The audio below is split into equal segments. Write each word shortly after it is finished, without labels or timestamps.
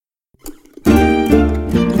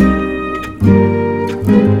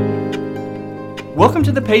Welcome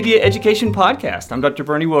to the Paedeia Education Podcast. I'm Dr.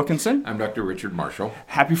 Bernie Wilkinson. I'm Dr. Richard Marshall.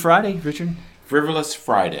 Happy Friday, Richard. Frivolous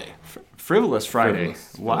Friday. Frivolous Friday.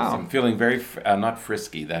 Frivolous. Wow. I'm feeling very, not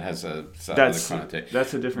frisky. That has a connotation.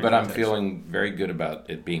 That's a different But connotation. I'm feeling very good about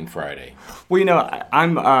it being Friday. Well, you know,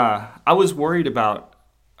 I was worried about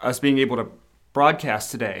us being able to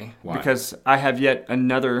broadcast today. Why? Because I have yet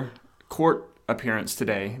another court appearance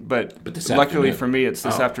today, but this luckily afternoon. for me it's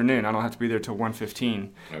this Oh. afternoon. I don't have to be there till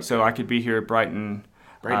 1:15, so I could be here bright and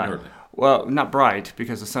Bright and early. Well, not bright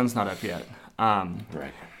because the sun's not up yet.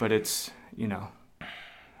 Right. But it's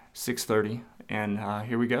 6:30, and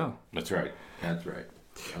here we go. That's right. That's right.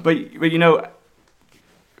 But you know,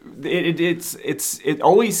 it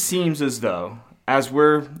always seems as though as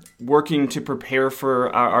we're working to prepare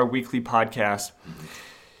for our weekly podcast.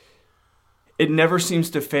 It never seems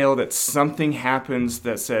to fail that something happens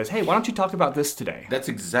that says, hey, why don't you talk about this today? That's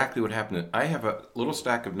exactly what happened. I have a little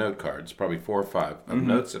stack of note cards, probably 4 or 5, of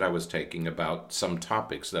notes that I was taking about some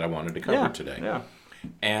topics that I wanted to cover today. Yeah.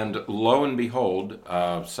 And lo and behold,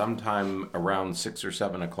 sometime around 6 or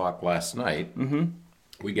 7 o'clock last night,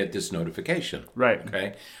 we get this notification. Right.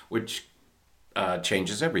 Okay. Which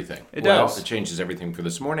changes everything. It does. It changes everything for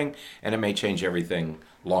this morning, and it may change everything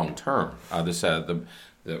long term.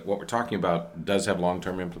 What we're talking about does have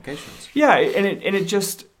long-term implications. Yeah, and it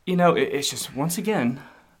just, it's just, once again,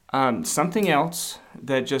 something else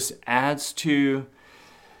that just adds to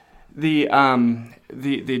the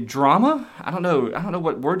drama. I don't know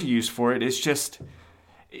what word to use for it. It's just,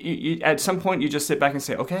 you, at some point you just sit back and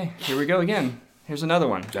say, okay, here we go again. Here's another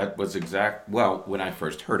one. That was well, when I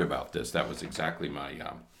first heard about this, that was exactly my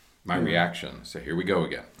reaction. So here we go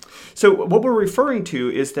again. So what we're referring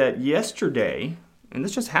to is that yesterday, and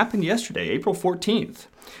this just happened yesterday, April 14th,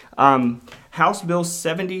 House Bill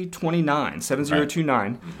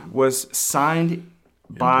 7029 was signed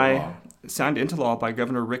into law by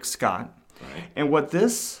Governor Rick Scott. Right. And what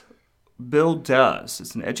this bill does,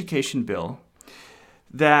 it's an education bill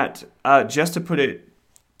that, just to put it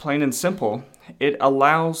plain and simple, it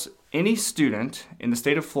allows any student in the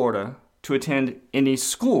state of Florida to attend any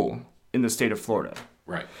school in the state of Florida.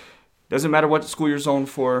 Right. Doesn't matter what school you're zoned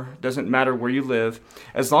for. Doesn't matter where you live.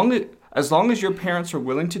 As long as your parents are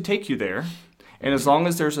willing to take you there, and as long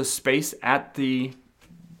as there's a space at the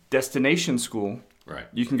destination school, right,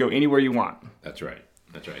 you can go anywhere you want. That's right.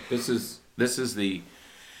 That's right. This is the.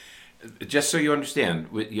 Just so you understand,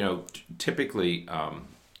 typically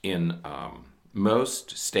in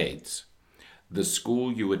most states, the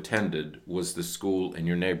school you attended was the school in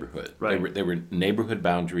your neighborhood. Right. They were neighborhood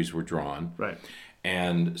boundaries were drawn. Right.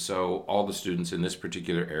 And so all the students in this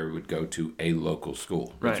particular area would go to a local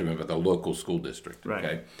school. Right. Let's remember the local school district. Right.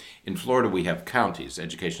 Okay. In Florida, we have counties.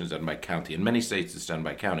 Education is done by county. In many states, it's done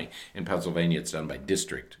by county. In Pennsylvania, it's done by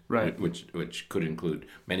district. Right. Which could include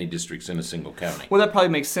many districts in a single county. Well, that probably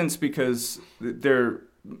makes sense because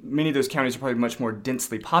many of those counties are probably much more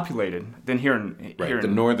densely populated than here in the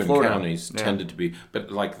northern Florida. counties tended to be,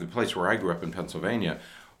 but like the place where I grew up in Pennsylvania,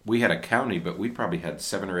 we had a county, but we probably had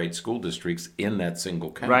 7 or 8 school districts in that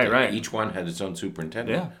single county. Right. Each one had its own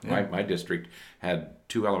superintendent. Yeah. My district had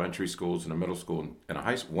 2 elementary schools and a middle school and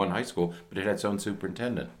one high school, but it had its own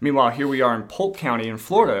superintendent. Meanwhile, here we are in Polk County in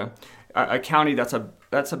Florida, a county that's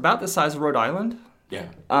about the size of Rhode Island. Yeah.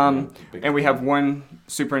 And we have one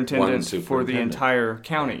superintendent for the entire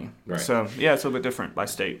county. Right. So, yeah, it's a little bit different by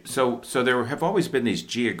state. So there have always been these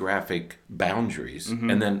geographic boundaries,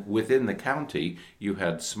 and then within the county, you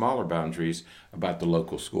had smaller boundaries about the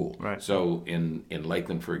local school. Right. So in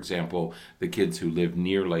Lakeland, for example, the kids who lived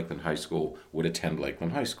near Lakeland High School would attend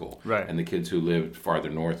Lakeland High School. Right. And the kids who lived farther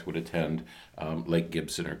north would attend Lake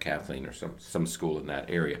Gibson or Kathleen or some school in that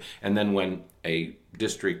area. And then when a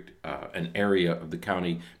district, an area of the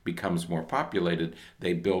county becomes more populated,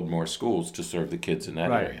 they build more schools to serve the kids in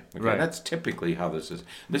that area. Okay? Right. That's typically how this is.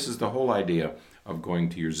 This is the whole idea of going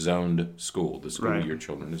to your zoned school, the school your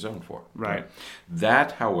children are zoned for. Right.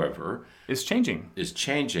 That, however, is changing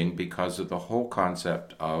because of the whole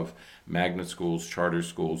concept of magnet schools, charter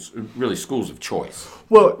schools, really schools of choice.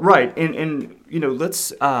 Well, right. And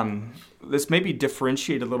let's maybe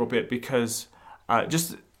differentiate a little bit because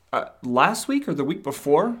last week or the week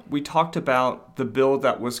before, we talked about the bill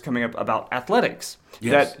that was coming up about athletics.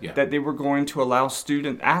 That they were going to allow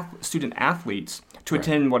student athletes to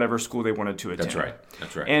attend whatever school they wanted to attend.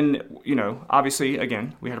 That's right. And, obviously,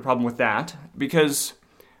 again, we had a problem with that because,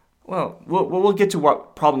 well, we'll get to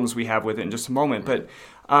what problems we have with it in just a moment.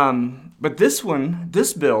 But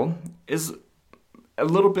this bill is a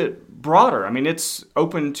little bit broader. I mean, it's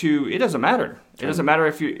open to, it doesn't matter. It doesn't matter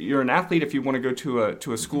if you're an athlete, if you want to go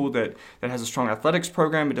to a school that has a strong athletics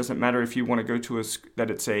program. It doesn't matter if you want to go to that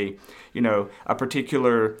it's a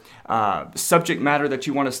particular subject matter that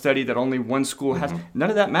you want to study that only one school has. None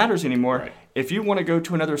of that matters anymore. Right. If you want to go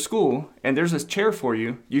to another school and there's a chair for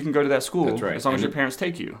you, you can go to that school. That's right. As long as your parents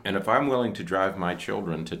take you. And if I'm willing to drive my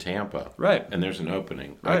children to Tampa, right, and there's an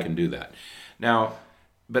opening, right, I can do that. Now,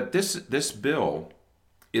 but this bill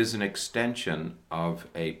is an extension of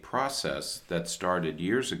a process that started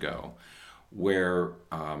years ago where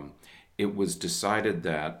it was decided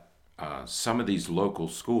that some of these local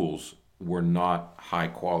schools were not high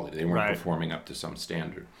quality. They weren't right, performing up to some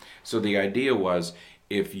standard. So the idea was,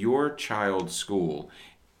 if your child's school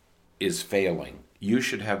is failing, you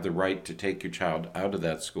should have the right to take your child out of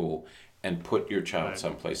that school and put your child right,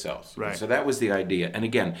 someplace else. Right. So that was the idea. And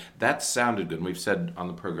again, that sounded good. And we've said on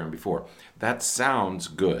the program before, that sounds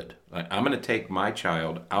good. Like, I'm going to take my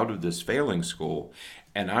child out of this failing school,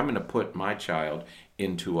 and I'm going to put my child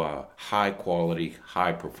into a high-quality,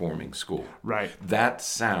 high-performing school. Right. That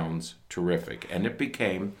sounds terrific. And it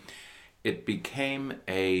became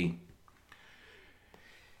a...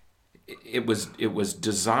 It was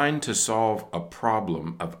designed to solve a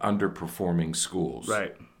problem of underperforming schools.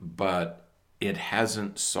 Right. But it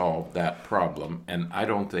hasn't solved that problem, and I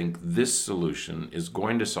don't think this solution is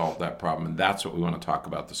going to solve that problem, and that's what we want to talk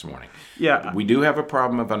about this morning. Yeah. We do have a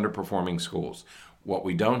problem of underperforming schools. What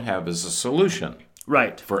we don't have is a solution,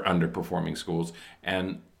 right, for underperforming schools,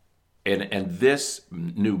 and this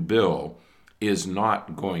new bill is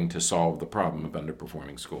not going to solve the problem of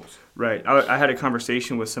underperforming schools. Right. I had a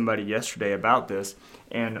conversation with somebody yesterday about this,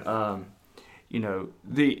 and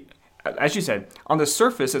as you said, on the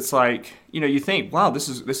surface, it's like, you think, wow,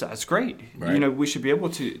 that's great. Right. We should be able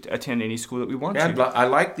to attend any school that we want to. I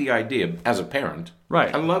like the idea as a parent.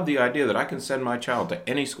 Right. I love the idea that I can send my child to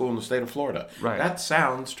any school in the state of Florida. Right. That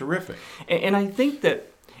sounds terrific. And I think that,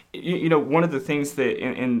 one of the things that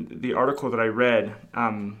in the article that I read,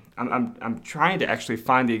 I'm trying to actually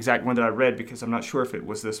find the exact one that I read because I'm not sure if it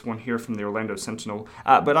was this one here from the Orlando Sentinel,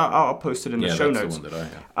 but I'll post it in the show notes. Yeah, that's the one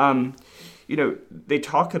that I have. They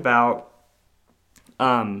talk about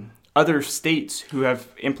other states who have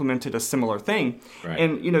implemented a similar thing, right,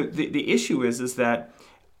 and the issue is that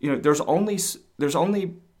there's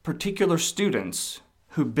only particular students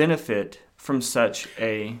who benefit from such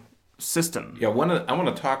a system. Yeah, I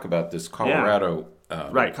want to talk about this Colorado. Yeah.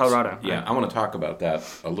 Right, Colorado. Yeah, right. I want to talk about that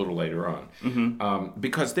a little later on. Mm-hmm.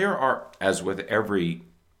 Because there are, as with every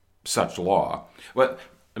such law, well,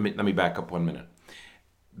 let me back up 1 minute.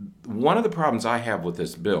 One of the problems I have with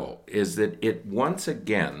this bill is that it once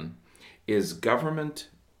again is government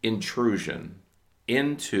intrusion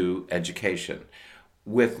into education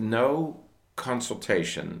with no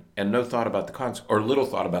consultation and no thought about little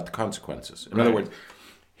thought about the consequences. In other words,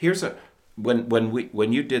 here's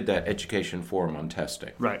when you did that education forum on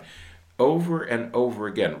testing, right, over and over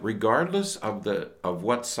again, regardless of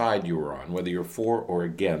what side you were on, whether you're for or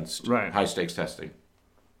against high stakes testing,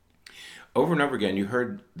 over and over again, you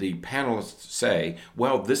heard the panelists say,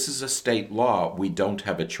 well, this is a state law. We don't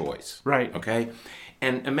have a choice. Right. Okay?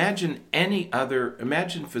 And imagine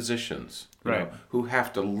physicians who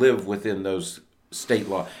have to live within those state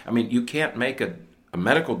law. I mean, you can't make a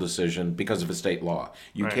medical decision because of a state law.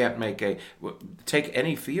 You can't take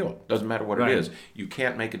any field, doesn't matter what it is. You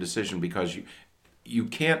can't make a decision because you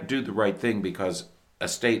can't do the right thing because a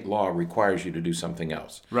state law requires you to do something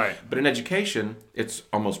else. Right. But in education, it's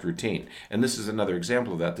almost routine. And this is another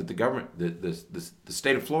example of that the government, the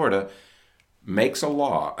state of Florida makes a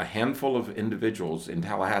law, a handful of individuals in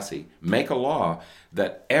Tallahassee make a law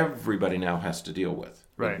that everybody now has to deal with.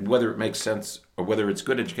 Right. Whether it makes sense or whether it's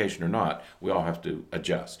good education or not, we all have to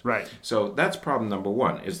adjust. Right. So that's problem number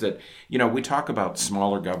one, is that, we talk about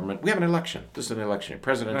smaller government. We have an election. This is an election,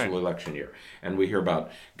 presidential election year. And we hear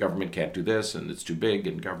about government can't do this and it's too big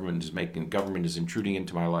and government is intruding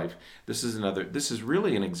into my life. This is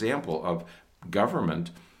really an example of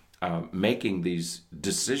government making these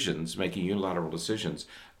decisions, making unilateral decisions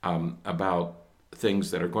about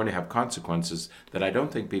things that are going to have consequences that I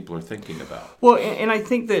don't think people are thinking about. Well, and I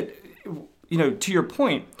think that, to your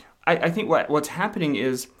point, I think what's happening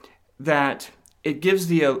is that it gives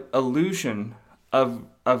the illusion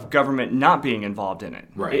of government not being involved in it.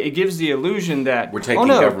 Right. It gives the illusion that we're taking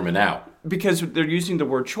government out. Because they're using the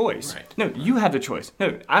word choice. Right. No, you have the choice.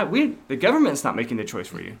 No, the government's not making the choice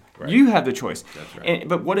for you. Right. You have the choice. That's right.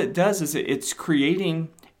 But what it does is it's creating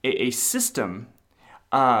a system.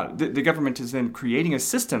 The government is then creating a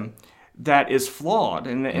system that is flawed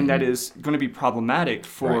and that is going to be problematic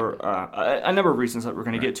for a number of reasons that we're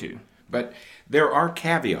going to get to. But there are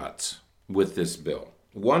caveats with this bill.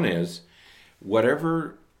 One is,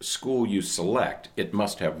 whatever school you select, it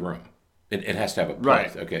must have room. It has to have a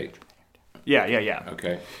place. Right. Okay. Yeah.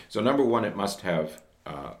 Okay. So number one, it must have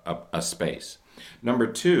a space. Number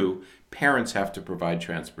two, parents have to provide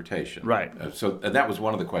transportation. Right. So that was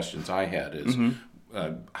one of the questions I had is,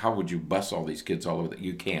 how would you bus all these kids all over that?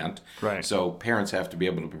 You can't. Right. So parents have to be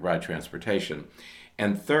able to provide transportation.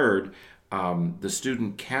 And third, the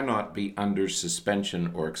student cannot be under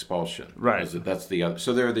suspension or expulsion. Right. That's the other.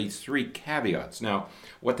 So there are these three caveats. Now,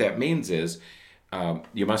 what that means is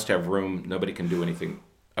you must have room. Nobody can do anything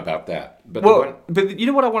about that. But but you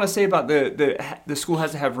know what I want to say about the school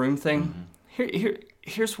has to have room thing?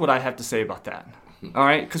 Here's what I have to say about that. All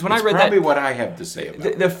right? Because when I read probably that, what I have to say about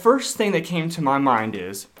it. The first thing that came to my mind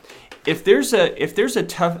is if there's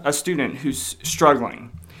a student who's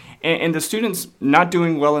struggling, and the student's not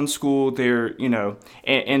doing well in school, they're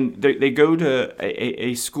and they go to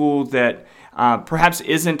a school that perhaps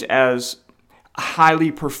isn't as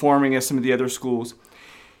highly performing as some of the other schools.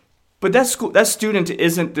 But that student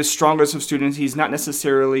isn't the strongest of students. He's not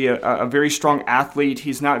necessarily a very strong athlete.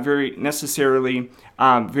 He's not very necessarily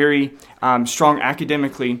very strong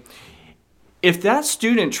academically. If that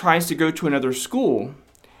student tries to go to another school,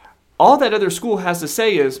 all that other school has to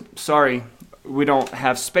say is, sorry, we don't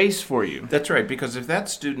have space for you. That's right, because if that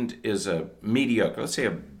student is a mediocre, let's say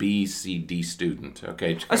a B, C, D student,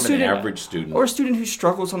 okay, an average student. Or a student who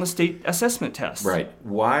struggles on the state assessment test. Right.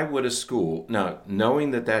 Why would a school, now,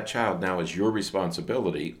 knowing that child now is your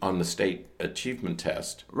responsibility on the state achievement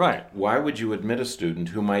test, right? Why would you admit a student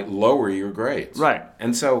who might lower your grades? Right.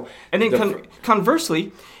 And so... And then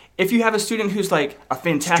conversely... If you have a student who's like a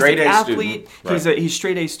fantastic athlete, he's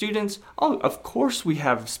straight A students, of course we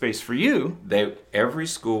have space for you. Every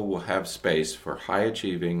school will have space for high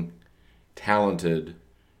achieving, talented,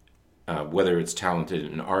 whether it's talented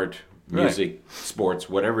in art, music, sports,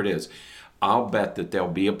 whatever it is. I'll bet that there'll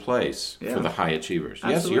be a place for the high achievers.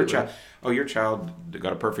 Absolutely. Yes, your child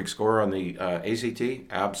got a perfect score on the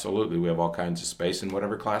ACT? Absolutely. We have all kinds of space in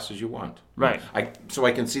whatever classes you want. Right. So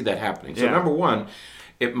I can see that happening. So number one,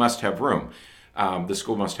 it must have room. The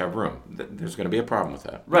school must have room. There's going to be a problem with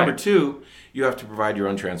that. Right. Number two, you have to provide your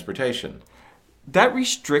own transportation. That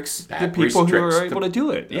restricts the people who are able to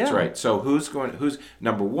do it. That's right. So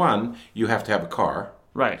number one, you have to have a car.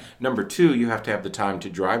 Right. Number two, you have to have the time to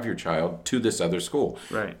drive your child to this other school.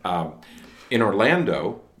 Right. In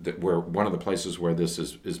Orlando, where one of the places where this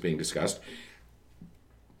is being discussed,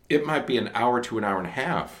 it might be an hour to an hour and a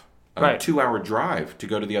half. A 2-hour drive to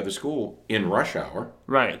go to the other school in rush hour.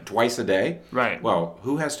 Right. Twice a day. Right. Well,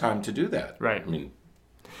 who has time to do that? Right. I mean,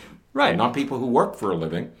 right. Not people who work for a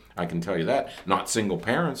living, I can tell you that. Not single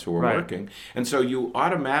parents who are working. And so you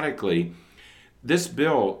automatically, this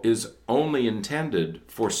bill is only intended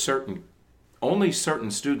for only certain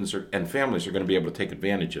students and families are going to be able to take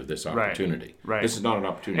advantage of this opportunity. Right. This is not an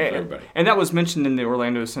opportunity for everybody. And that was mentioned in the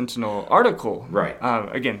Orlando Sentinel article. Right.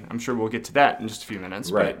 Again, I'm sure we'll get to that in just a few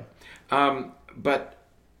minutes. Right. But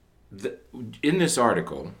in this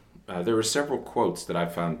article, there were several quotes that I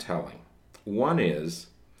found telling. One is,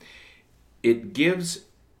 it gives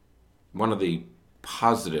one of the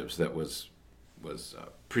positives that was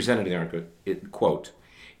presented in the article. Quote,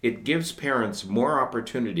 it gives parents more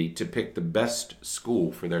opportunity to pick the best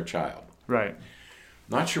school for their child. Right.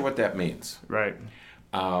 Not sure what that means. Right.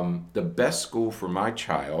 The best school for my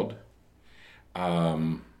child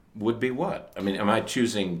would be what? I mean, am I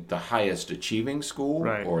choosing the highest achieving school,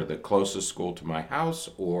 or the closest school to my house,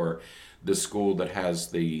 or the school that has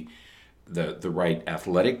the right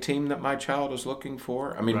athletic team that my child is looking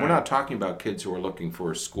for? I mean, we're not talking about kids who are looking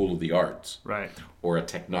for a school of the arts, or a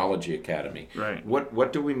technology academy. Right.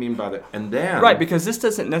 What do we mean by that? And then because this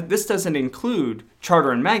doesn't include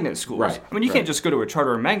charter and magnet schools. Right. I mean, you can't just go to a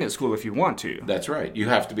charter or magnet school if you want to. That's right. You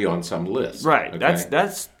have to be on some list. Right. Okay?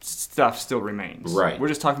 That stuff still remains. Right. We're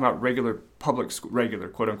just talking about regular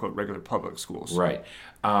quote unquote regular public schools. Right.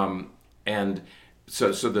 And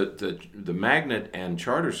so the magnet and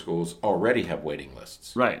charter schools already have waiting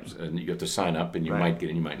lists. Right. And you have to sign up, and you might get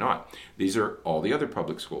and you might not. These are all the other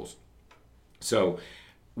public schools. So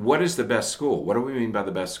what is the best school? What do we mean by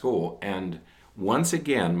the best school? And once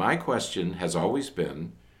again, my question has always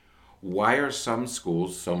been, why are some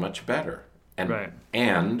schools so much better?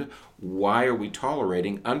 And why are we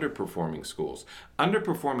tolerating underperforming schools?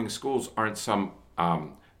 Underperforming schools aren't some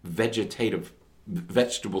vegetative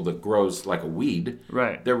vegetable that grows like a weed.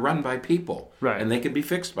 Right. They're run by people. Right. And they can be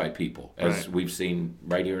fixed by people, as Right. we've seen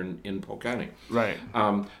right here in Polk County. Right.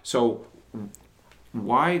 So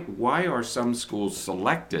why are some schools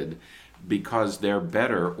selected because they're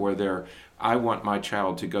better, or I want my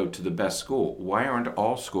child to go to the best school? Why aren't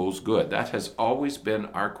all schools good? That has always been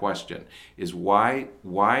our question, is why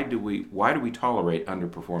do we tolerate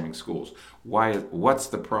underperforming schools? What's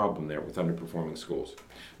the problem there with underperforming schools?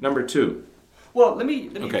 Number two. Well, let me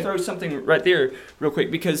Okay. throw something right there real quick,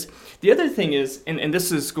 because the other thing is, and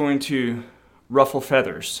this is going to ruffle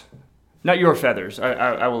feathers. Not your feathers,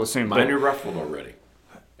 I will assume. Mine are ruffled already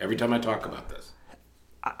every time I talk about this.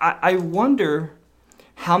 I wonder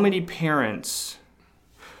how many parents,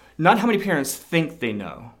 not how many parents think they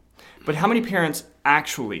know, but how many parents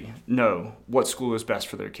actually know what school is best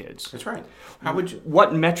for their kids. That's right. How would you?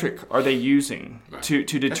 What metric are they using Right. to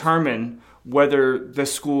determine whether the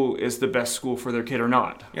school is the best school for their kid or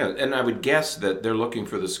not? Yeah, and I would guess that they're looking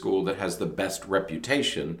for the school that has the best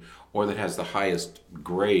reputation, or that has the highest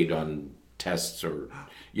grade on tests, or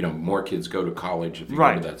more kids go to college if you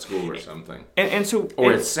Right. go to that school or something. And so,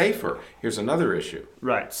 Or it's safer. Here's another issue.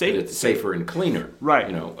 right, That safe, it's safer and cleaner. Right.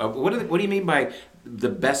 What do you mean by the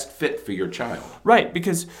best fit for your child? right,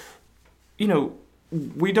 because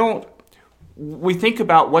we think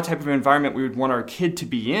about what type of environment we would want our kid to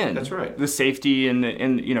be in. That's right. The safety and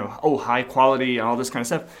high quality and all this kind of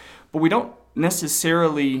stuff. But we don't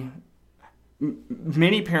necessarily,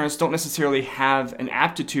 many parents don't necessarily have an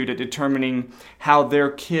aptitude at determining how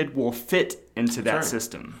their kid will fit into that right.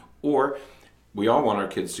 system. Or we all want our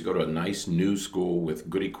kids to go to a nice new school with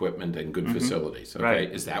good equipment and good facilities. Okay, Right.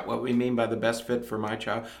 Is that what we mean by the best fit for my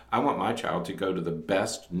child? I want my child to go to the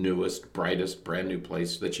best, newest, brightest, brand new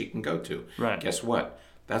place that she can go to. Right. Guess what?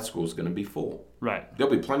 That school's going to be full. Right.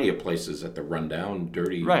 There'll be plenty of places at the rundown,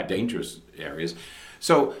 dirty, Right. dangerous areas.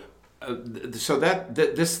 So, this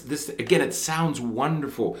again, it sounds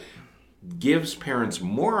wonderful. Gives parents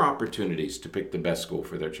more opportunities to pick the best school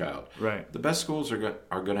for their child. Right. The best schools are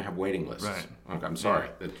going to have waiting lists. Right. Okay, I'm sorry.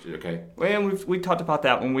 Okay. Well, and we talked about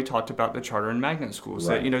that when we talked about the charter and magnet schools.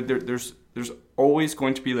 Right. That there's always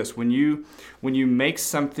going to be lists. When you make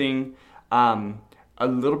something a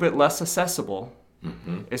little bit less accessible,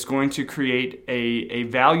 it's going to create a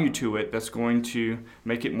value to it that's going to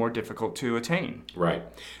make it more difficult to attain. Right.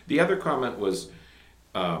 The other comment was,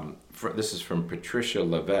 this is from Patricia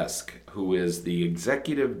Levesque, who is the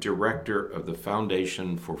executive director of the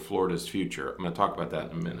Foundation for Florida's Future. I'm going to talk about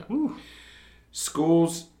that in a minute. Ooh.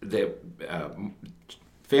 Schools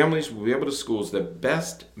families will be able to schools that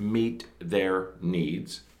best meet their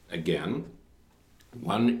needs. Again,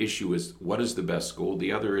 one issue is what is the best school?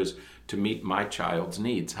 The other is to meet my child's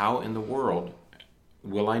needs. How in the world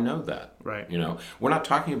will I know that? Right. We're not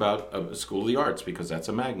talking about a school of the arts because that's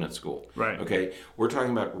a magnet school. Right. Okay. We're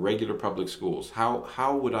talking about regular public schools.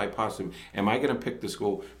 How would I possibly? Am I going to pick the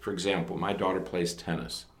school? For example, my daughter plays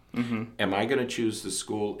tennis. Mm-hmm. Am I going to choose the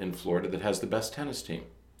school in Florida that has the best tennis team?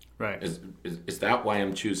 Right. Is that why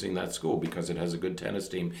I'm choosing that school? Because it has a good tennis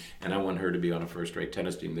team, and I want her to be on a first-rate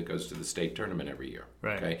tennis team that goes to the state tournament every year.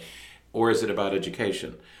 Right. Okay. Or is it about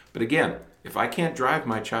education? But again, if I can't drive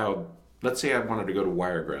my child. Let's say I wanted to go to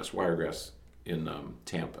Wiregrass in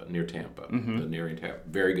Tampa, near Tampa, near Tampa.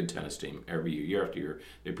 Very good tennis team every year after year.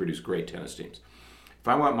 They produce great tennis teams. If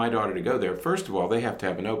I want my daughter to go there, first of all, they have to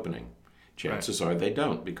have an opening. Chances are they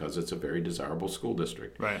don't because it's a very desirable school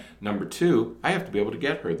district. Right. Number two, I have to be able to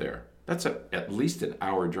get her there. That's at least an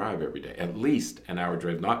hour drive every day. At least an hour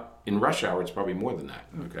drive. Not in rush hour, it's probably more than that.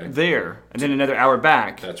 Okay. There, and then another hour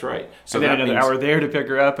back. That's right. So and then that another means, hour there to pick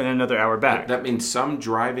her up, and another hour back. That means some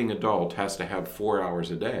driving adult has to have 4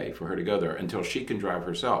 hours a day for her to go there until she can drive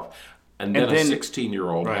herself. And then a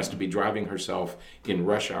 16-year-old right. has to be driving herself in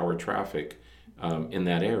rush hour traffic in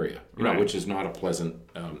that area, right. which is not a pleasant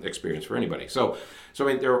experience for anybody. So I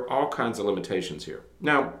mean, there are all kinds of limitations here.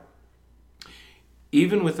 Now,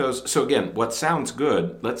 even with those, so again, what sounds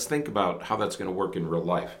good, let's think about how that's going to work in real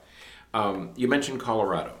life. You mentioned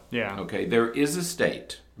Colorado. Yeah. Okay, there is a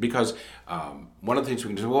state, because one of the things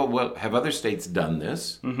we can do, well, have other states done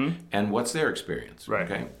this? Mm-hmm. And what's their experience? Right.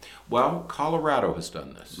 Okay. Well, Colorado has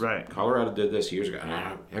done this. Right. Colorado did this years ago.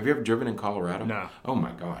 Have you ever driven in Colorado? No. Oh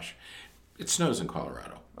my gosh. It snows in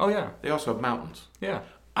Colorado. Oh, yeah. They also have mountains. Yeah.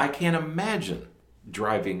 I can't imagine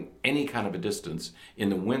driving any kind of a distance in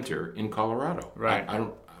the winter in Colorado. Right.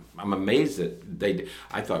 I'm amazed that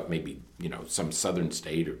I thought maybe, some southern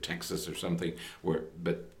state or Texas or something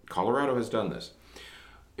but Colorado has done this.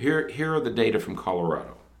 Here are the data from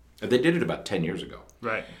Colorado. They did it about 10 years ago.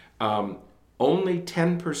 Right. Only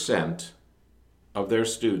 10% of their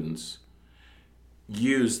students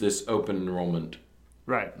use this open enrollment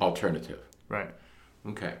Right. alternative. Right.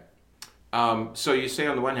 Okay. So you say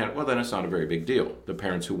on the one hand, well, then it's not a very big deal. The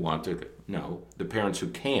parents who want to, no. The parents who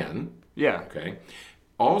can, Yeah. okay.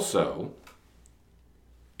 Also,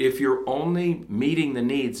 if you're only meeting the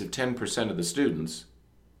needs of 10% of the students,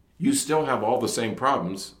 you still have all the same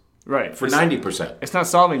problems Right. for 90%. It's not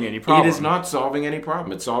solving any problem. It is not solving any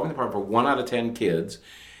problem. It's solving the problem for 1 out of 10 kids.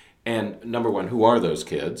 And number one, who are those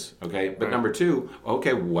kids? Okay. But Right. number two,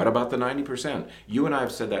 okay, what about the 90%? You and I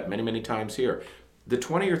have said that many, many times here. The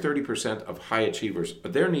 20 or 30% of high achievers,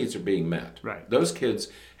 their needs are being met. Right. Those kids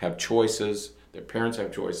have choices. Their parents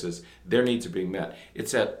have choices. Their needs are being met.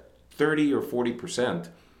 It's at 30 or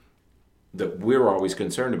 40% that we're always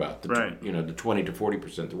concerned about. Right. The 20 to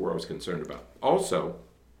 40% that we're always concerned about. Also,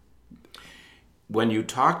 when you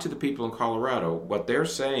talk to the people in Colorado, what they're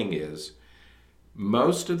saying is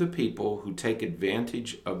most of the people who take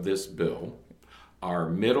advantage of this bill are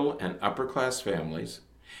middle and upper class families,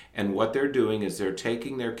 and what they're doing is they're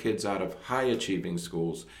taking their kids out of high achieving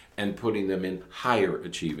schools and putting them in higher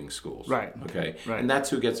achieving schools. Right. Okay. Right. And that's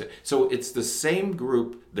who gets it. So it's the same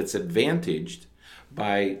group that's advantaged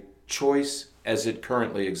by choice as it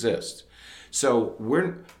currently exists. So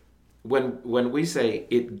when we say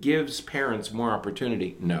it gives parents more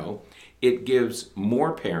opportunity, no, it gives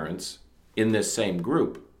more parents in this same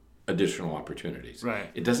group additional opportunities. Right.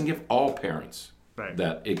 It doesn't give all parents Right.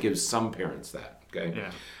 that. It gives some parents that. Okay.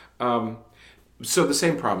 Yeah. So the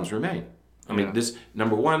same problems remain. I mean, Yeah. this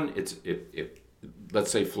number one.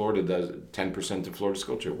 Let's say Florida does 10% of Florida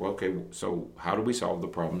school children. Well, okay. So how do we solve the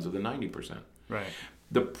problems of the 90%? Right.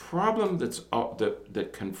 The problem that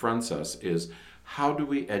confronts us is how do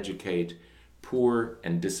we educate poor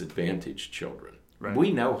and disadvantaged children? Right.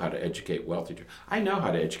 We know how to educate wealthy children. I know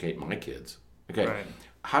how to educate my kids. Okay. Right.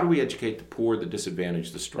 How do we educate the poor, the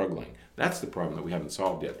disadvantaged, the struggling? That's the problem that we haven't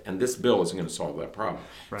solved yet. And this bill isn't going to solve that problem.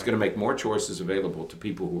 Right. It's going to make more choices available to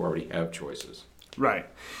people who already have choices. Right.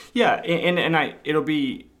 Yeah, and it'll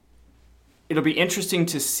be interesting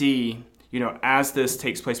to see, as this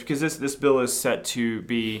takes place, because this bill is set to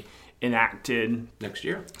be enacted Next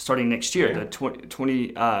year. starting next year, Yeah. the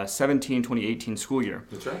 2017-2018 school year.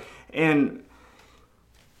 That's right. And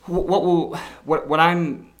what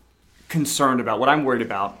I'm concerned about, what I'm worried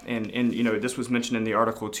about, and this was mentioned in the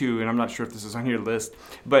article too, and I'm not sure if this is on your list,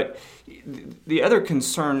 but the other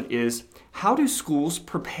concern is how do schools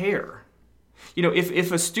prepare?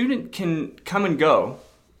 If a student can come and go,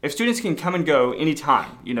 if students can come and go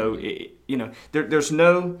anytime, there's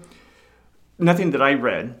nothing that I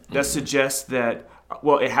read that suggests that,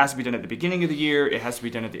 well, it has to be done at the beginning of the year, it has to be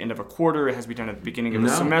done at the end of a quarter, it has to be done at the beginning of a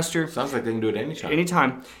semester. Sounds like they can do it anytime.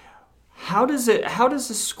 Anytime. How does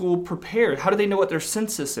the school prepare? How do they know what their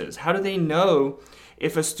census is? How do they know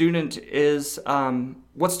if a student is,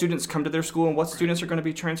 what students come to their school and what students are going to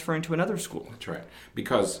be transferring to another school? That's right.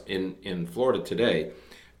 Because in Florida today,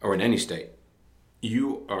 or in any state,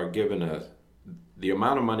 you are given the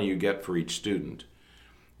amount of money you get for each student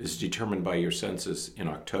is determined by your census in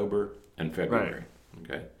October and February. Right.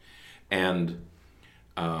 Okay? And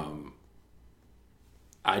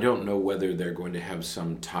I don't know whether they're going to have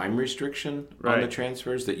some time restriction on the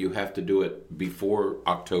transfers, that you have to do it before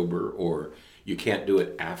October or you can't do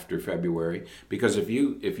it after February. Because if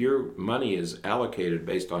your money is allocated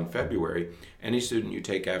based on February, any student you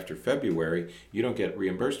take after February, you don't get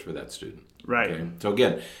reimbursed for that student. Right. Okay? So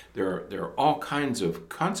again, there are all kinds of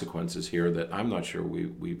consequences here that I'm not sure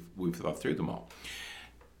we've thought through them all.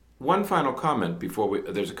 One final comment before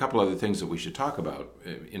there's a couple other things that we should talk about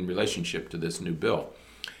in relationship to this new bill.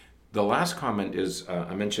 The last comment is,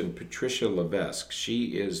 I mentioned Patricia Levesque.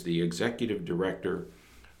 She is the executive director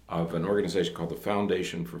of an organization called the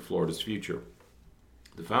Foundation for Florida's Future.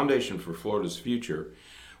 The Foundation for Florida's Future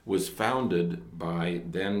was founded by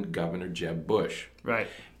then Governor Jeb Bush. Right.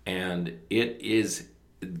 And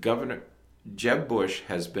Governor Jeb Bush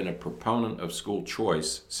has been a proponent of school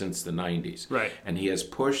choice since the 90s. Right. And he has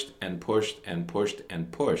pushed and pushed and pushed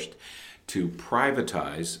and pushed to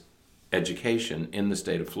privatize education in the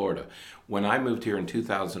state of Florida. When I moved here in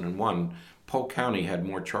 2001, Polk County had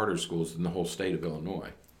more charter schools than the whole state of Illinois.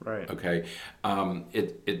 Right. Okay.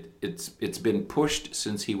 It's been pushed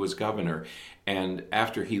since he was governor, and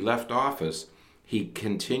after he left office, he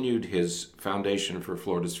continued his Foundation for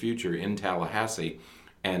Florida's Future in Tallahassee,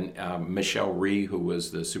 and Michelle Rhee, who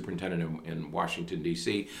was the superintendent in Washington,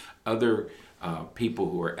 D.C., other people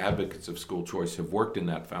who are advocates of school choice have worked in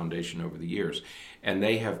that foundation over the years. And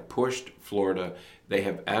they have pushed Florida. They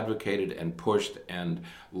have advocated and pushed and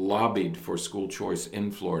lobbied for school choice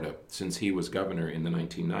in Florida since he was governor in the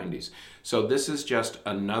 1990s. So this is just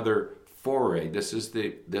another foray. This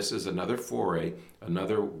is another foray,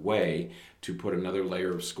 another way to put another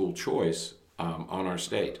layer of school choice on our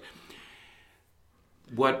state.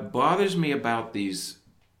 What bothers me about these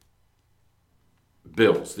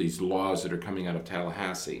bills, these laws that are coming out of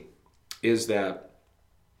Tallahassee, is that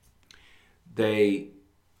they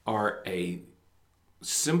are a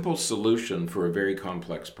simple solution for a very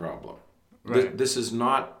complex problem. Right. This is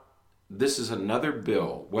another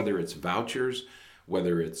bill, whether it's vouchers,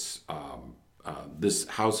 whether it's this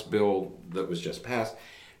House bill that was just passed.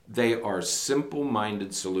 They are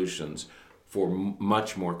simple-minded solutions for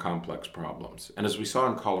much more complex problems. And as we saw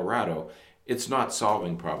in Colorado, it's not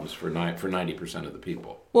solving problems for 90% of the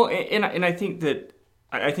people. Well, and I think that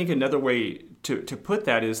another way to put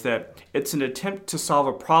that is that it's an attempt to solve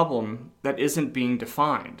a problem that isn't being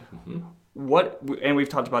defined. Mm-hmm. And we've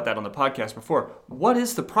talked about that on the podcast before. What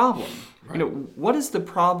is the problem? Right. What is the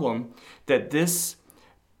problem that this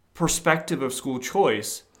perspective of school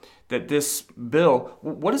choice, that this bill,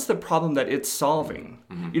 what is the problem that it's solving?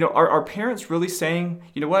 Mm-hmm. Are parents really saying,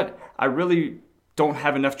 you know what, I really don't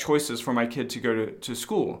have enough choices for my kid to go to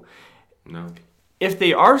school? No. If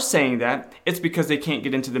they are saying that, it's because they can't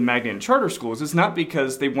get into the magnet and charter schools. It's not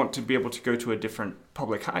because they want to be able to go to a different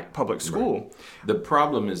public school. Right. The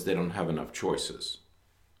problem is they don't have enough choices.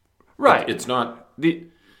 Right. It's not...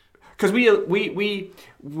 Because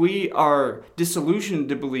we are disillusioned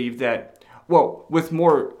to believe that, well, with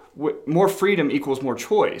more freedom equals more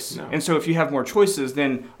choice. No. And so if you have more choices,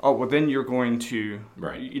 then you're going to,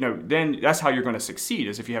 right. Then that's how you're going to succeed,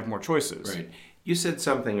 is if you have more choices. Right. You said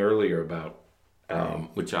something earlier about,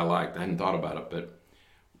 which I liked. I hadn't thought about it,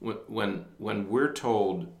 but when we're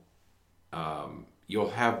told you'll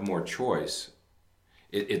have more choice,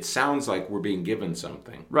 it sounds like we're being given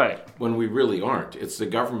something. Right. When we really aren't. It's the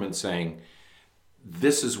government saying,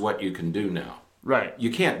 this is what you can do now. Right.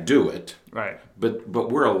 You can't do it. Right. But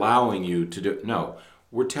we're allowing you to do it. No,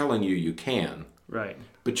 we're telling you can. Right.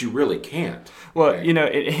 But you really can't. Well,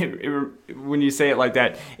 okay? When you say it like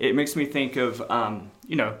that, it makes me think of,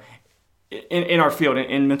 in our field,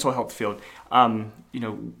 in mental health field,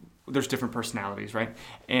 there's different personalities, right?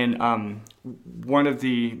 And one of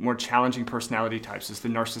the more challenging personality types is the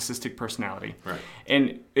narcissistic personality. Right.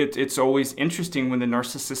 And it's always interesting when when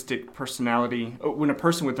a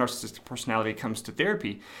person with narcissistic personality comes to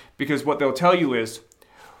therapy, because what they'll tell you is,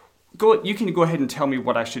 you can go ahead and tell me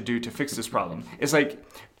what I should do to fix this problem. It's like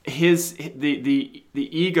the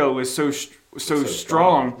ego is so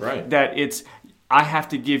strong, right, that I have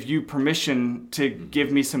to give you permission to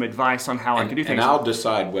give me some advice on how I can do things. And I'll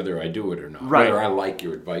decide whether I do it or not, right, whether I like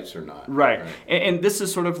your advice or not. Right. And this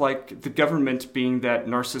is sort of like the government being that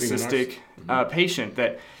narcissistic patient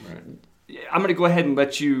that... Right. I'm going to go ahead and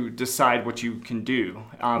let you decide what you can do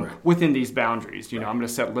within these boundaries. I'm going to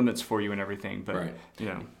set limits for you and everything. But right.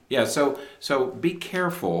 Yeah. So be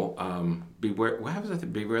careful. Beware. What happens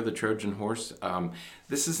with beware the Trojan horse?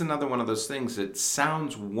 This is another one of those things that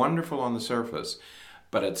sounds wonderful on the surface,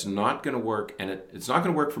 but it's not going to work, and it's not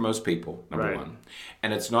going to work for most people. Number one,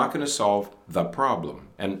 and it's not going to solve the problem.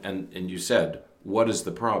 And you said, what is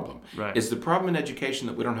the problem? Right. Is the problem in education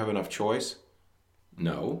that we don't have enough choice?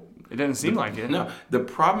 No. It doesn't seem like it. No. The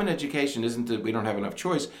problem in education isn't that we don't have enough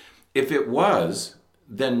choice. If it was,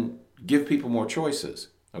 then give people more choices,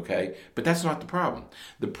 okay? But that's not the problem.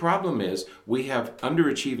 The problem is we have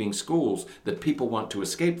underachieving schools that people want to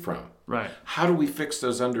escape from. Right. How do we fix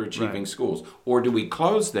those underachieving schools? Or do we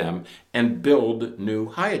close them and build new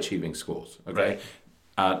high-achieving schools, okay?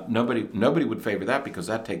 Right. Nobody would favor that because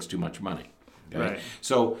that takes too much money. Okay? Right.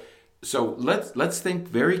 So let's think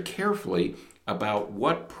very carefully about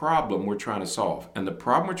what problem we're trying to solve. And the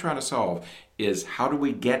problem we're trying to solve is, how do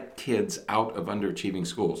we get kids out of underachieving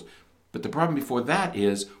schools? But the problem before that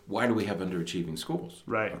is, why do we have underachieving schools?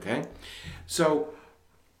 Right. Okay? So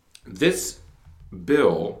this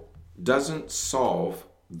bill doesn't solve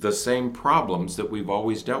the same problems that we've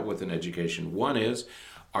always dealt with in education. One is,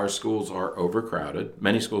 our schools are overcrowded.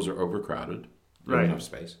 Many schools are overcrowded. Not enough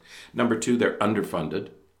space. Number two, they're underfunded.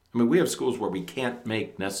 I mean, we have schools where we can't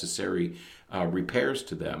make necessary repairs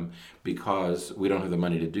to them because we don't have the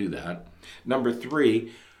money to do that. Number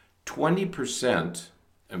three, 20%,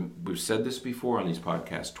 and we've said this before on these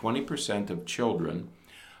podcasts, 20% of children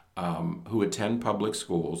who attend public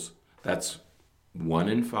schools, that's 1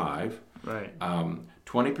 in 5, right.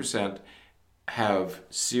 20% have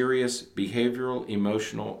serious behavioral,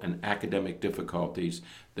 emotional, and academic difficulties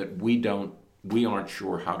that we aren't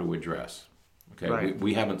sure how to address. Okay, right.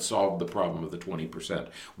 We haven't solved the problem of the 20%.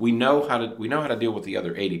 We know how to deal with the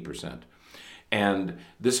other 80%. And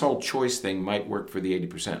this whole choice thing might work for the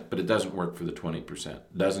 80%, but it doesn't work for the 20%.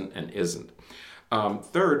 Doesn't and isn't.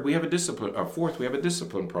 Third, we have a discipline. Fourth, we have a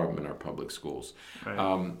discipline problem in our public schools.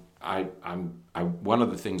 Right. One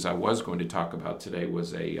of the things I was going to talk about today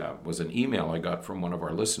was an email I got from one of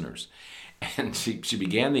our listeners, and she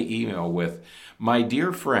began the email with, "My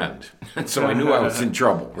dear friend," and so I knew I was in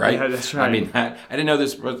trouble, right? Yeah, that's right. I mean, I didn't know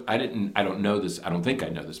this. I don't know this. I don't think I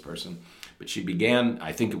know this person, but she began.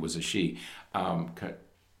 I think it was a she.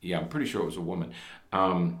 Yeah, I'm pretty sure it was a woman.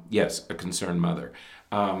 Yes, a concerned mother.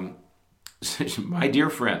 My dear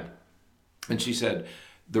friend, and she said,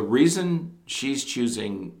 the reason she's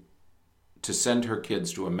choosing to send her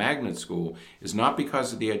kids to a magnet school is not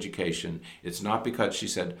because of the education. It's not because, she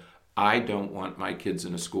said, I don't want my kids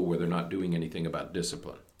in a school where they're not doing anything about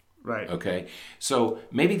discipline. Right. Okay? So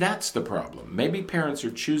maybe that's the problem. Maybe parents are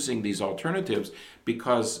choosing these alternatives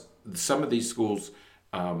because some of these schools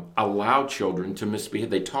allow children to misbehave.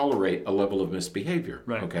 They tolerate a level of misbehavior.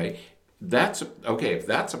 Right. Okay? That's okay. If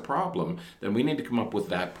that's a problem, then we need to come up with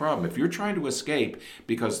that problem. If you're trying to escape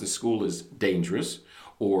because the school is dangerous,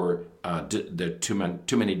 or there are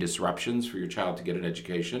too many disruptions for your child to get an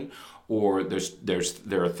education, or there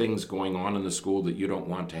are things going on in the school that you don't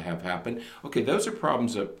want to have happen. Okay, those are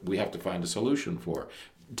problems that we have to find a solution for.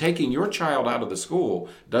 Taking your child out of the school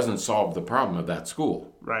doesn't solve the problem of that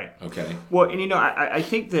school. Right. Okay. Well, and I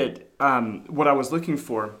think that what I was looking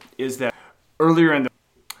for is that earlier in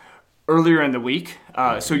the week,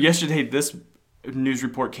 so yesterday this news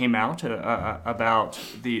report came out about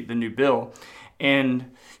the new bill.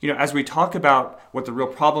 And, as we talk about what the real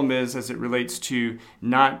problem is as it relates to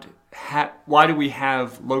why do we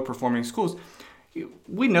have low-performing schools,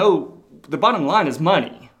 we know the bottom line is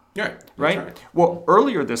money. Yeah, right? Well,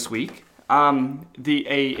 earlier this week,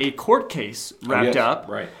 a court case wrapped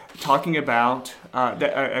up talking about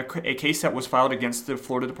a case that was filed against the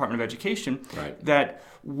Florida Department of Education that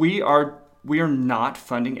we are not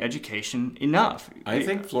funding education enough. I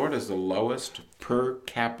think Florida is the lowest per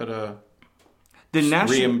capita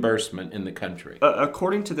reimbursement in the country.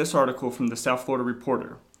 According to this article from the South Florida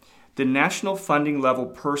Reporter, the national funding level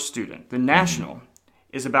per student, the national,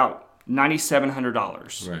 is about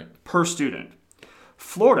 $9,700 per student.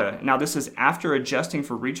 Florida, now this is after adjusting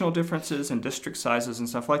for regional differences and district sizes and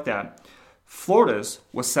stuff like that, Florida's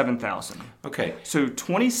was $7,000. Okay. So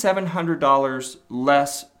 $2,700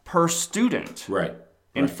 less per student.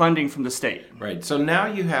 In funding from the state. Right. So now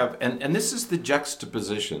you have, and this is the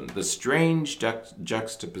juxtaposition, the strange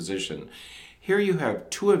juxtaposition. Here you have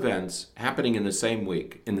two events happening in the same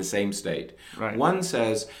week, in the same state. Right. One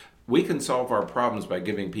says, we can solve our problems by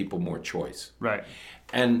giving people more choice. Right.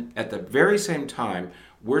 And at the very same time,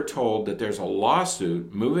 we're told that there's a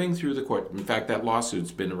lawsuit moving through the court. In fact, that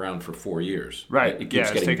lawsuit's been around for 4 years. Right. It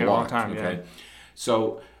keeps getting taken blocked. a long time. Okay.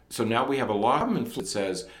 Yeah. So now we have a law in Florida that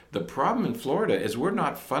says the problem in Florida is we're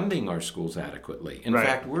not funding our schools adequately. In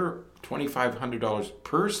fact, we're $2,500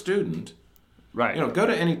 per student. Right. Go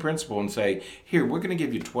to any principal and say, here, we're going to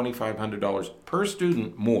give you $2,500 per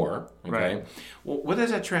student more. Okay. Right. Well, what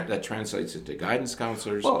does that that translates into guidance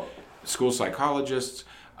counselors, school psychologists,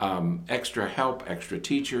 extra help, extra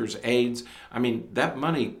teachers, aides. I mean, that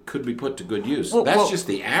money could be put to good use. That's just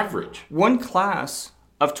the average. One class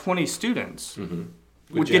of 20 students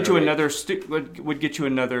would get you another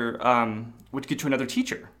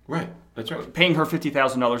teacher. Right. That's right. Paying her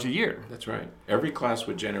 $50,000 a year. That's right. Every class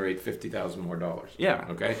would generate $50,000 more. Yeah.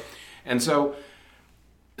 Okay. And so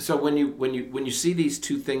when you see these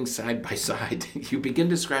two things side by side, you begin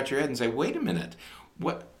to scratch your head and say, wait a minute,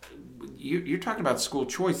 what? You're talking about school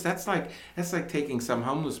choice. That's like taking some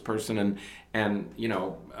homeless person and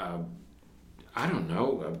I don't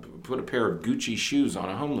know, put a pair of Gucci shoes on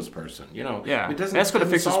a homeless person. Yeah, it doesn't. That's going to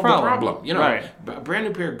fix his solve problem. the problem. A brand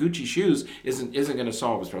new pair of Gucci shoes isn't going to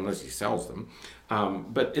solve his problem unless he sells them.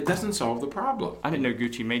 But it doesn't solve the problem. I didn't know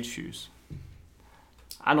Gucci made shoes.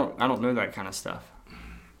 I don't know that kind of stuff.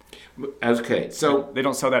 Okay, so they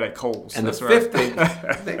don't sell that at Kohl's. And the fifth thing,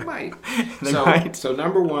 they might. So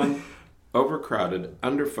number one, overcrowded,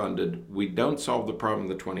 underfunded. We don't solve the problem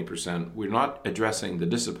of the 20%. We're not addressing the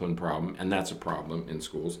discipline problem, and that's a problem in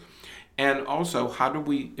schools. And also, how do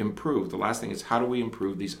we improve? The last thing is, how do we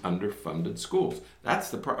improve these underfunded schools?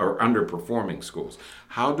 That's or underperforming schools.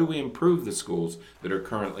 How do we improve the schools that are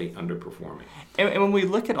currently underperforming? And when we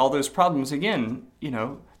look at all those problems, again,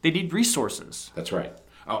 they need resources. That's right.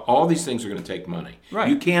 All these things are going to take money. Right.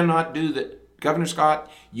 You cannot do that. Governor Scott,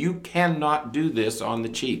 you cannot do this on the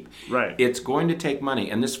cheap. Right. It's going to take money.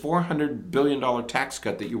 And this $400 billion tax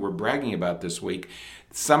cut that you were bragging about this week,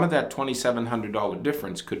 some of that $2,700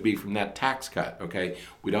 difference could be from that tax cut, okay?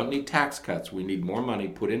 We don't need tax cuts. We need more money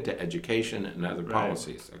put into education and other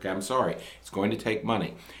policies, okay? I'm sorry. It's going to take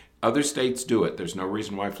money. Other states do it. There's no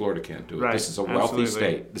reason why Florida can't do it. Right. This is a wealthy Absolutely.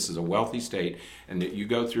 state. This is a wealthy state. And you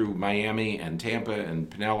go through Miami and Tampa and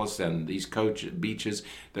Pinellas and these beaches,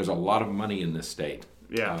 there's a lot of money in this state.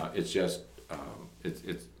 Yeah. It's just,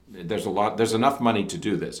 there's enough money to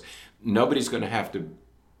do this. Nobody's going to have to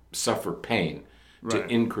suffer pain to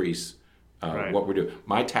Right. increase Right. what we're doing.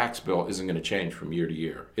 My tax bill isn't going to change from year to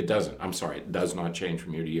year. It doesn't. I'm sorry, it does not change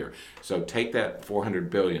from year to year. So take that $400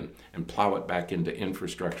 billion and plow it back into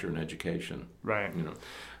infrastructure and education. Right. You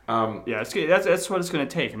know, Yeah, that's what it's going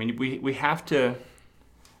to take. I mean, we have to.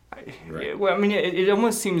 Right. Well, I mean, it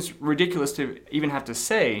almost seems ridiculous to even have to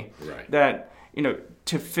say Right. that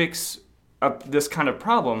to fix up this kind of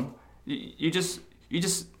problem, you just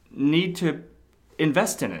need to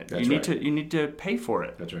invest in it. That's You need to pay for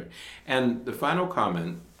it. That's right. And the final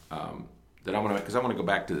comment that I want to make, because I want to go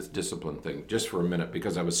back to this discipline thing just for a minute,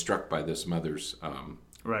 because I was struck by this mother's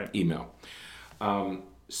Right. email.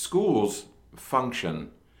 Schools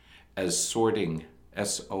function as sorting,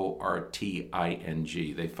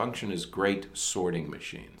 SORTING. They function as great sorting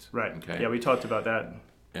machines. Right. Okay. Yeah, we talked about that.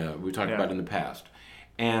 We talked Yeah. about in the past.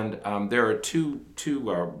 And there are two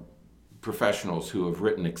professionals who have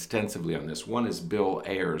written extensively on this. One is Bill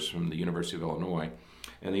Ayers from the University of Illinois,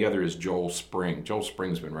 and the other is Joel Spring. Joel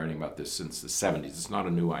Spring's been writing about this since the 70s. It's not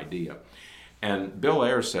a new idea. And Bill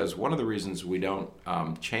Ayers says one of the reasons we don't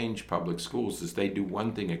change public schools is they do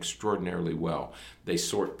one thing extraordinarily well. They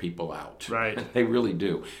sort people out. Right. They really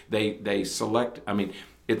do. They select, I mean,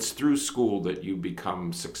 it's through school that you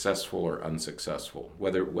become successful or unsuccessful,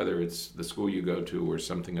 whether it's the school you go to or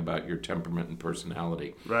something about your temperament and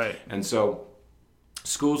personality. Right. And so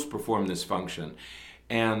schools perform this function.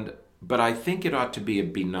 But I think it ought to be a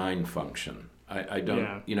benign function. I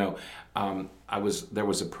don't, Yeah. there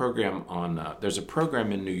was a program there's a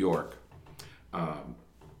program in New York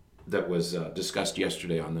that was discussed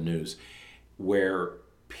yesterday on the news where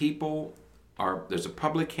there's a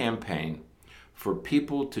public campaign for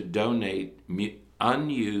people to donate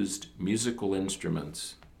unused musical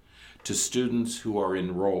instruments to students who are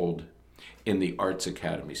enrolled in the arts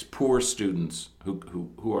academies, poor students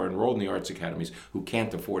who are enrolled in the arts academies who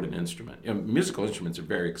can't afford an instrument. Musical instruments are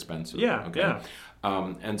very expensive. Yeah, okay? yeah.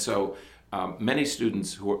 And so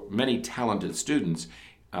many talented students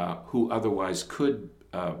who otherwise could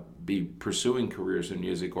be pursuing careers in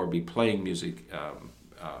music or be playing music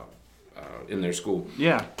in their school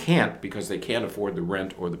Yeah. can't, because they can't afford the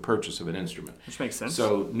rent or the purchase of an instrument. Which makes sense.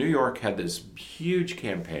 So New York had this huge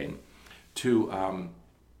campaign to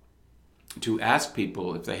ask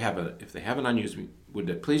people if they have an unused, would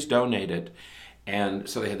they please donate it? And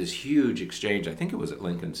so they had this huge exchange. I think it was at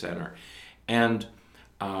Lincoln Center, and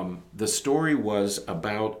the story was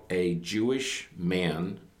about a Jewish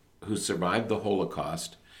man who survived the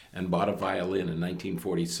Holocaust and bought a violin in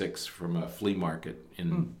 1946 from a flea market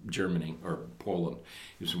in Germany or Poland.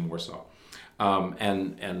 He was from Warsaw.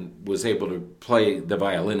 And was able to play the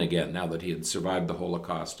violin again now that he had survived the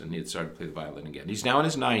Holocaust and he had started to play the violin again. He's now in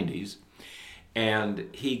his 90s, and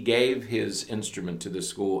he gave his instrument to the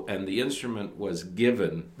school, and the instrument was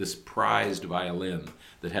given, this prized violin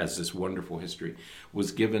that has this wonderful history,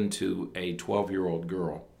 was given to a 12-year-old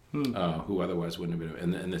girl who otherwise wouldn't have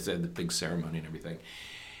been, and they said the big ceremony and everything.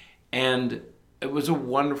 And it was a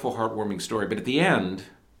wonderful, heartwarming story. But at the end,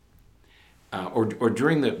 or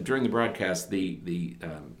during the broadcast, the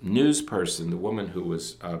news person, the woman who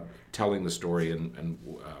was telling the story and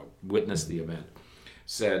witnessed the event,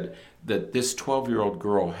 said that this 12-year-old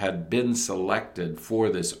girl had been selected for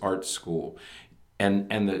this art school, and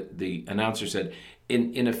the announcer said,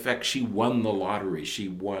 in effect, she won the lottery. She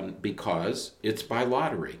won because it's by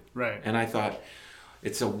lottery. Right. And I thought,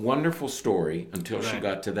 it's a wonderful story until she Right.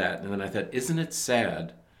 got to that. And then I thought, isn't it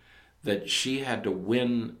sad that she had to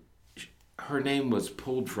win? Her name was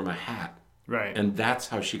pulled from a hat. Right. And that's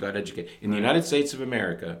how she got educated. In the United States of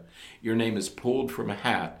America, your name is pulled from a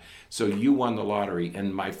hat, so you won the lottery.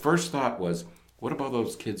 And my first thought was, what about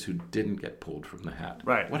those kids who didn't get pulled from the hat?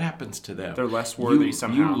 Right. What happens to them? They're less worthy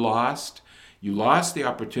somehow. You lost the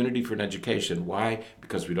opportunity for an education. Why?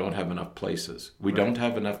 Because we don't have enough places. We don't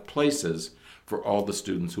have enough places for all the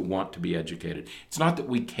students who want to be educated. It's not that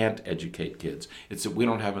we can't educate kids. It's that we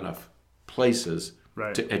don't have enough places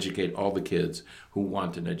to educate all the kids who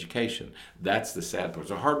want an education. That's the sad part.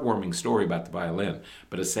 It's a heartwarming story about the violin,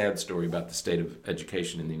 but a sad story about the state of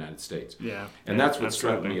education in the United States. Yeah. And that's what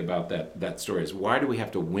struck me about that story is, why do we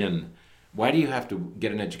have to win? Why do you have to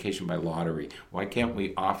get an education by lottery? Why can't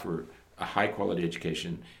we offer a high-quality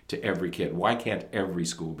education to every kid? Why can't every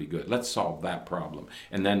school be good? Let's solve that problem.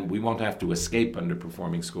 And then we won't have to escape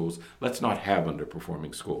underperforming schools. Let's not have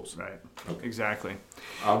underperforming schools. Right. Okay. Exactly.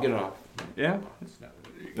 I'll get it off. Yeah.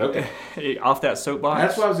 Okay. Hey, off that soapbox.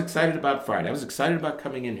 That's why I was excited about Friday. I was excited about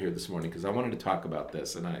coming in here this morning because I wanted to talk about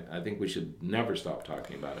this, and I think we should never stop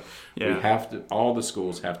talking about it. Yeah. We have to. All the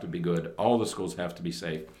schools have to be good. All the schools have to be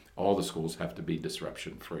safe. All the schools have to be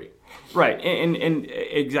disruption-free. Right, and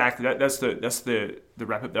exactly that's the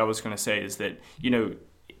wrap up that I was going to say is that, you know,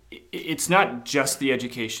 it's not just the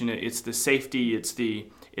education, it's the safety, it's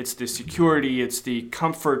the security, it's the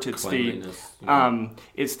comfort, it's the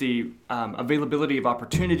availability of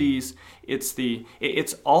opportunities,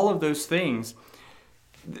 it's all of those things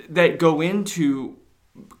that go into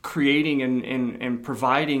creating and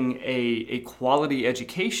providing a quality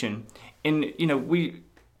education. And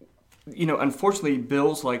unfortunately,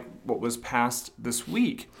 bills like what was passed this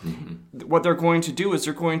week, what they're going to do is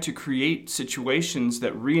they're going to create situations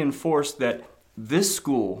that reinforce that this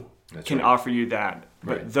school can offer you that,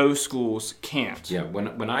 but those schools can't. Yeah,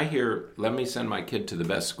 when I hear, let me send my kid to the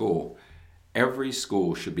best school, every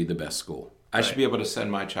school should be the best school. I should be able to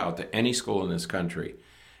send my child to any school in this country,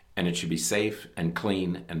 and it should be safe and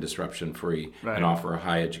clean and disruption-free and offer a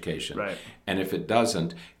high education. Right. And if it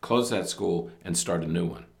doesn't, close that school and start a new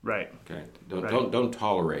one. Right. Okay. Don't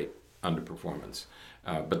tolerate underperformance.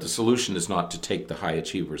 But the solution is not to take the high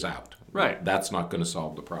achievers out. Right. That's not going to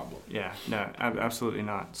solve the problem. Yeah. No. Absolutely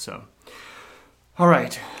not. So. All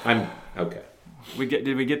right. I'm okay.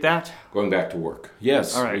 Did we get that? Going back to work.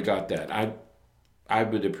 Yes. All right. We got that. I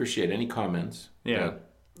would appreciate any comments. Yeah.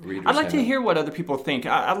 Readers I'd like to hear what other people think.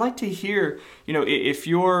 I'd like to hear, if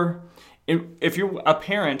you're a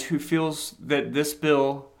parent who feels that this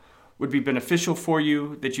bill would be beneficial for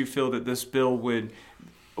you, that you feel that this bill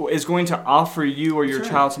is going to offer you or your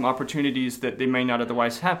child some opportunities that they may not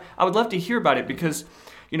otherwise have. I would love to hear about it because,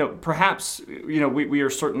 perhaps, we are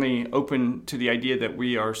certainly open to the idea that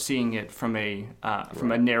we are seeing it from a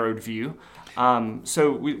narrowed view.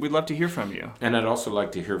 So we'd love to hear from you. And I'd also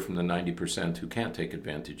like to hear from the 90% who can't take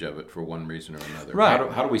advantage of it for one reason or another.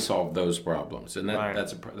 Right. How do we solve those problems? And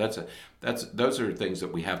those are things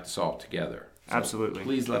that we have to solve together. So absolutely.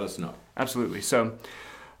 Please let us know. Absolutely. So,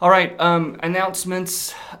 all right.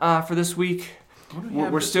 Announcements for this week.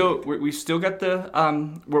 We've still got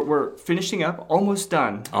the we're finishing up, almost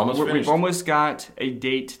done. We've almost got a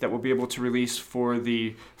date that we'll be able to release for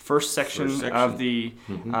the first section. Of the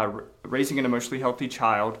Raising an Emotionally Healthy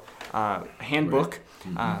Child handbook.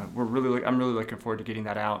 Right. I'm really looking forward to getting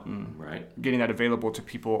that out and getting that available to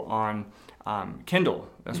people on Kindle.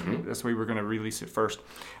 That's the way we're going to release it first.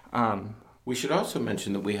 We should also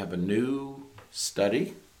mention that we have a new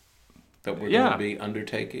study that we're going to be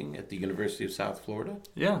undertaking at the University of South Florida.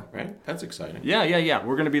 Yeah. Right? That's exciting. Yeah.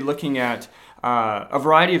 We're going to be looking at a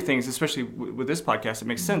variety of things, especially with this podcast. It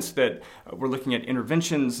makes sense that we're looking at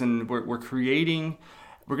interventions, and we're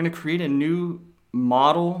going to create a new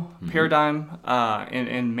model, paradigm,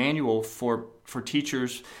 and manual for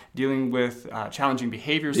teachers dealing with challenging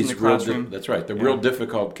behaviors in the classroom. That's right. The real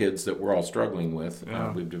difficult kids that we're all struggling with.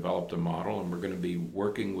 We've developed a model, and we're going to be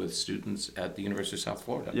working with students at the University of South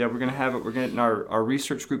Florida. Yeah, we're going to have it. We're getting our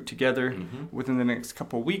research group together within the next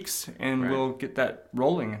couple of weeks, and we'll get that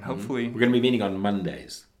rolling, and hopefully we're going to be meeting on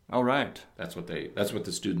Mondays. All right. That's what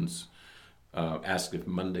the students asked if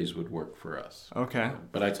Mondays would work for us. Okay.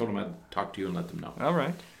 But I told them I'd talk to you and let them know. All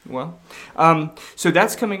right. Well, so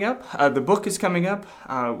that's coming up. The book is coming up.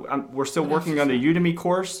 We're still working on the Udemy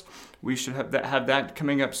course. We should have that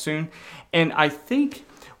coming up soon. And I think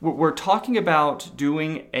we're talking about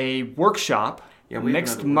doing a workshop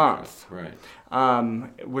next month. Right.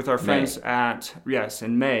 With our friends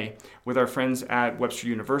in May, with our friends at Webster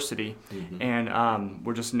University, and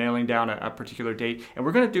we're just nailing down a particular date, and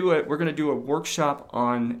we're going to do a workshop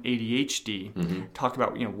on ADHD. Talk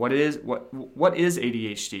about what is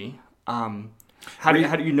ADHD. How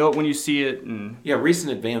do you know it when you see it? And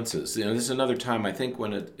recent advances. This is another time I think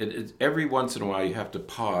when it every once in a while you have to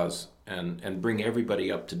pause and bring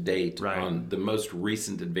everybody up to date on the most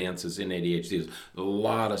recent advances in ADHD. There's a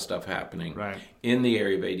lot of stuff happening in the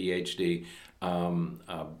area of ADHD,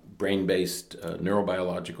 brain-based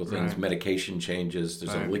neurobiological things, medication changes.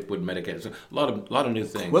 There's a liquid medication, a lot of new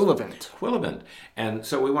things. Quillivant. And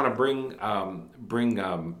so we want to bring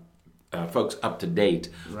folks up to date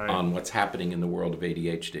Right. on what's happening in the world of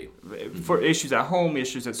ADHD. For issues at home,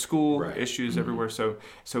 issues at school, Right. issues everywhere. So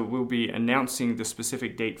we'll be announcing the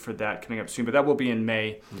specific date for that coming up soon, but that will be in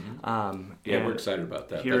May. Yeah, we're excited about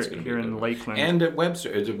that. Here, That's gonna be here a good in one. Lakeland. And at Webster.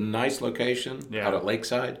 It's a nice location Yeah. out at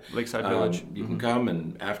Lakeside. Lakeside Village. You can come,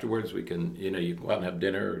 and afterwards we can, you can go out and have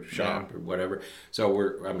dinner or shop or whatever. So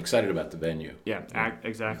I'm excited about the venue. Yeah,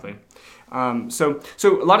 exactly. So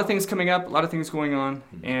a lot of things coming up, a lot of things going on,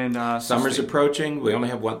 and Summer's approaching. We only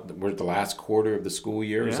have we're at the last quarter of the school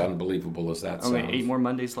year. As Yeah. unbelievable as that only sounds. 8 more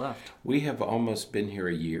Mondays left. We have almost been here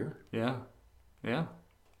a year. Yeah. You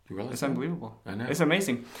realize It's that? unbelievable. I know. It's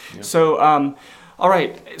amazing. Yeah. So, all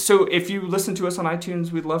right. So if you listen to us on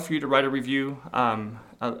iTunes, we'd love for you to write a review,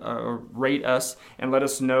 or rate us, and let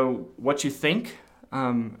us know what you think.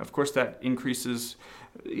 Of course, that increases,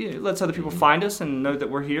 lets other people find us and know that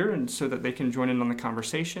we're here, and so that they can join in on the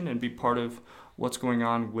conversation and be part of what's going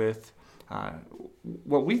on with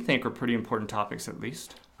what we think are pretty important topics, at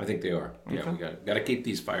least. I think they are. Yeah, Okay. we got to keep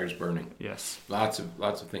these fires burning. Yes. Lots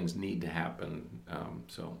of things need to happen.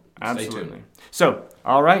 So stay Absolutely. tuned. So,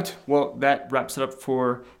 all right. Well, that wraps it up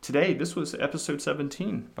for today. This was episode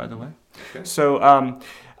 17, by the way. Okay. So,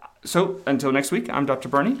 so until next week, I'm Dr.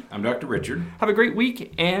 Bernie. I'm Dr. Richard. Have a great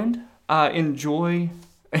week and enjoy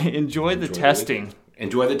the testing.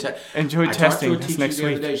 Enjoy the test. Enjoy I testing talked to a teacher next the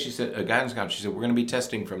other week. day. She said, a guidance counselor. She said, we're going to be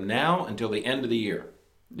testing from now until the end of the year.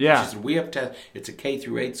 Yeah. She said, we have test. It's a K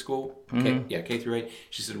through 8 school. K through 8.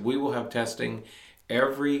 She said, we will have testing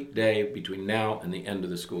every day between now and the end of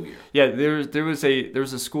the school year. Yeah, there was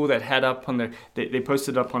a school that had up on their they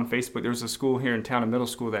posted up on Facebook. There was a school here in town, a middle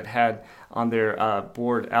school, that had on their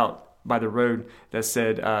board out by the road that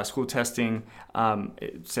said school testing.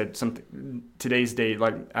 It said something today's date,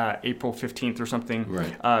 like April 15th or something,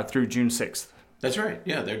 Right. Through June 6th. That's right.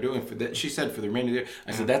 Yeah, they're doing for that. She said for the remainder of the year.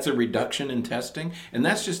 I said that's a reduction in testing, and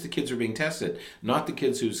that's just the kids who are being tested, not the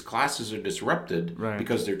kids whose classes are disrupted Right.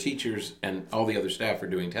 because their teachers and all the other staff are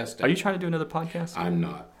doing testing. Are you trying to do another podcast? I'm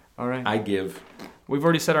not. All right. I give. We've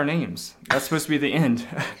already said our names. That's supposed to be the end.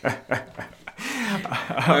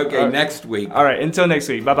 Okay, next week. All right. Until next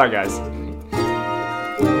week. Bye-bye, guys.